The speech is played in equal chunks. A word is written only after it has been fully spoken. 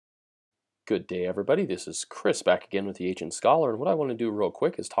Good day, everybody. This is Chris back again with the Ancient Scholar, and what I want to do real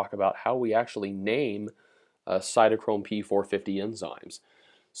quick is talk about how we actually name cytochrome P450 enzymes.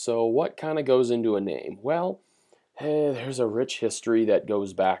 So what kind of goes into a name? Well, there's a rich history that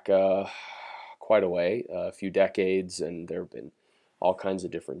goes back quite a way, a few decades, and there have been all kinds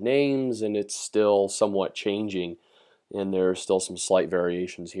of different names, and it's still somewhat changing. And there are still some slight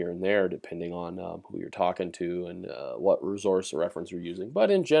variations here and there depending on who you're talking to and what resource or reference you're using. But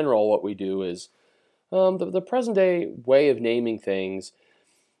in general, what we do is the present day way of naming things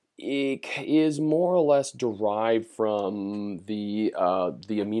is more or less derived from the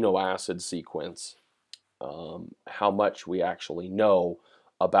amino acid sequence, how much we actually know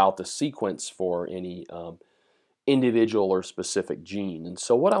about the sequence for any individual or specific gene. And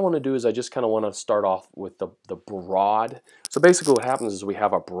so what I want to do is I just kind of want to start off with the broad. So basically what happens is we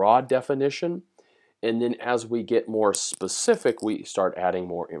have a broad definition, and then as we get more specific, we start adding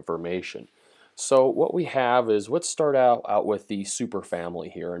more information. So what we have is, let's start out with the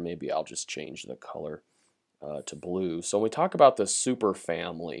superfamily here, and maybe I'll just change the color to blue. So when we talk about the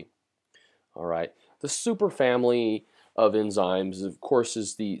superfamily, all right, the superfamily of enzymes, of course,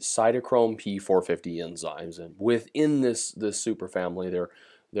 is the cytochrome P450 enzymes, and within this superfamily,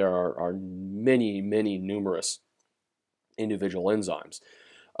 there are many numerous individual enzymes.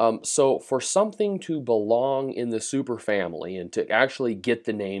 So for something to belong in the superfamily and to actually get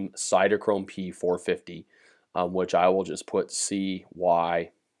the name cytochrome P450, which I will just put CYP,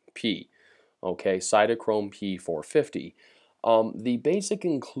 okay, cytochrome P450, the basic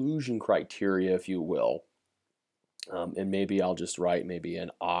inclusion criteria, if you will, and maybe I'll just write maybe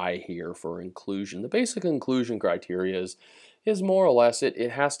an I here for inclusion. The basic inclusion criteria is more or less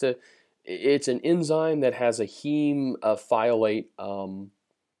it's an enzyme that has a heme phthalate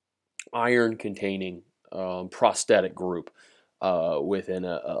iron containing prosthetic group within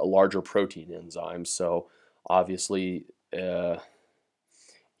a larger protein enzyme. So obviously heme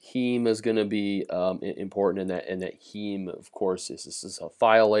is going to be important in that heme, of course, this is a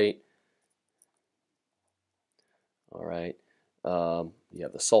phthalate. All right, you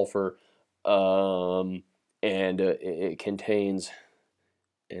have the sulfur, and it contains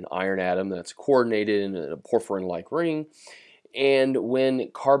an iron atom that's coordinated in a porphyrin-like ring. And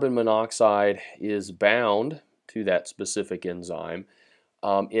when carbon monoxide is bound to that specific enzyme,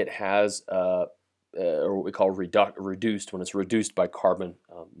 it has or what we call reduced. When it's reduced by carbon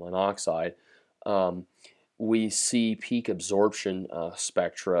monoxide, we see peak absorption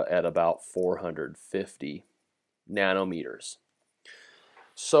spectra at about 450 nanometers.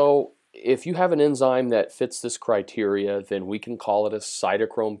 So if you have an enzyme that fits this criteria, then we can call it a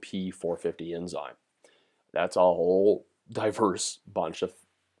cytochrome P450 enzyme. That's a whole diverse bunch of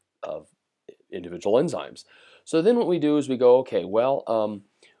individual enzymes. So then what we do is we go, okay, well,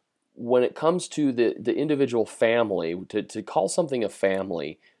 when it comes to the individual family, to call something a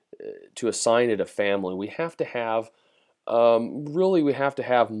family, to assign it a family, we have to have, really we have to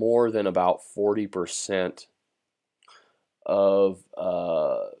have more than about 40% of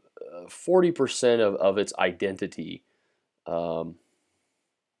 40% of its identity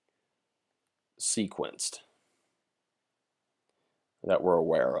sequenced that we're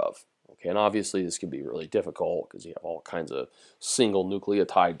aware of. Okay, and obviously this can be really difficult because you have all kinds of single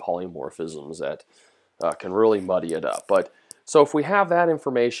nucleotide polymorphisms that can really muddy it up. But so if we have that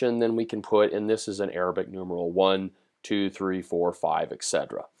information, then we can put, and this is an Arabic numeral 1, 2, 3, 4, 5,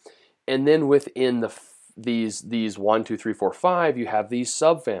 etc. And then within these 1, 2, 3, 4, 5, you have these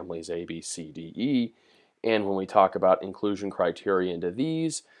subfamilies A, B, C, D, E. And when we talk about inclusion criteria into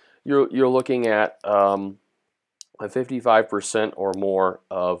these, you're looking at a 55% or more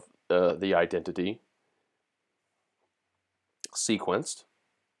of the identity sequenced.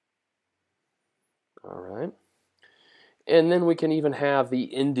 All right. And then we can even have the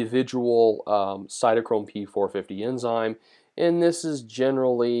individual cytochrome P450 enzyme. And this is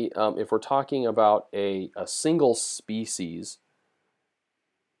generally, if we're talking about a single species,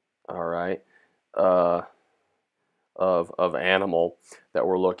 all right, of animal that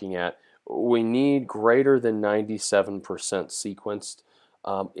we're looking at, we need greater than 97% sequenced.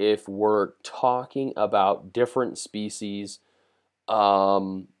 If we're talking about different species,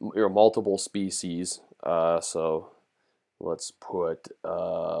 or multiple species, so let's put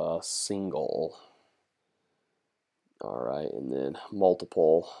single, all right, and then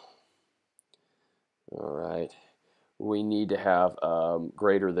multiple, all right, we need to have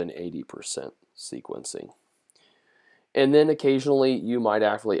greater than 80% sequencing. And then occasionally you might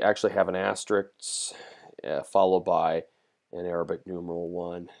actually have an asterisk followed by an Arabic numeral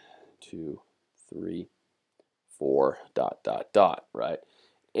 1, 2, 3, 4, ... right?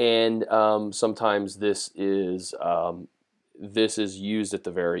 And sometimes this is used at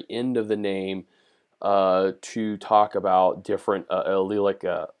the very end of the name to talk about different allelic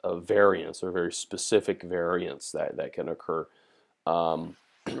variants or very specific variants that can occur um,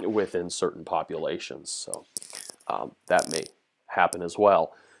 within certain populations. So that may happen as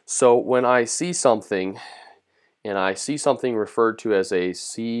well. So when I see something, and I see something referred to as a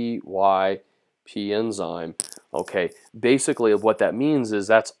CYP enzyme, okay, basically what that means is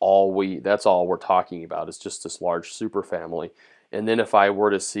that's all we're talking about. It's just this large superfamily. And then if I were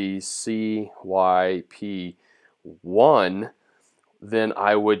to see CYP1, then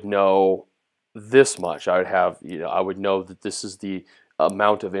I would know this much. I would have, I would know that this is the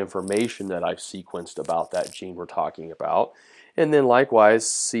amount of information that I've sequenced about that gene we're talking about. And then likewise,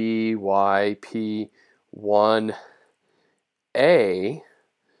 CYP1A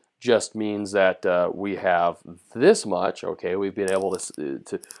just means that we have this much. Okay, we've been able to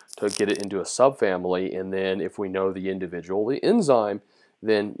get it into a subfamily, and then if we know the individual, the enzyme,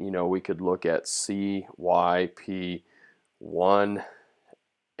 then we could look at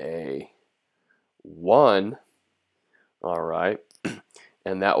CYP1A1. All right,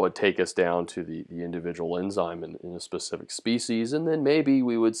 and that would take us down to the individual enzyme in a specific species, and then maybe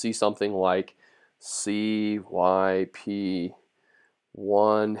we would see something like CYP1A1,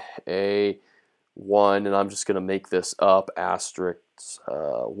 and I'm just going to make this up, asterisk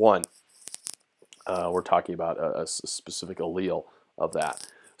 1. We're talking about a specific allele of that.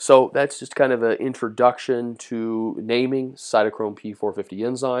 So that's just kind of an introduction to naming cytochrome P450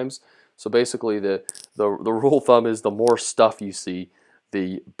 enzymes. So basically the rule of thumb is the more stuff you see,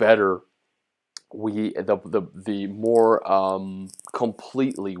 the better the more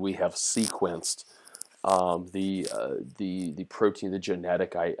completely we have sequenced the protein, the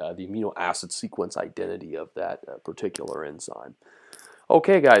genetic, the amino acid sequence identity of that particular enzyme.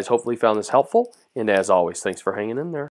 Okay, guys, hopefully you found this helpful, and as always, thanks for hanging in there.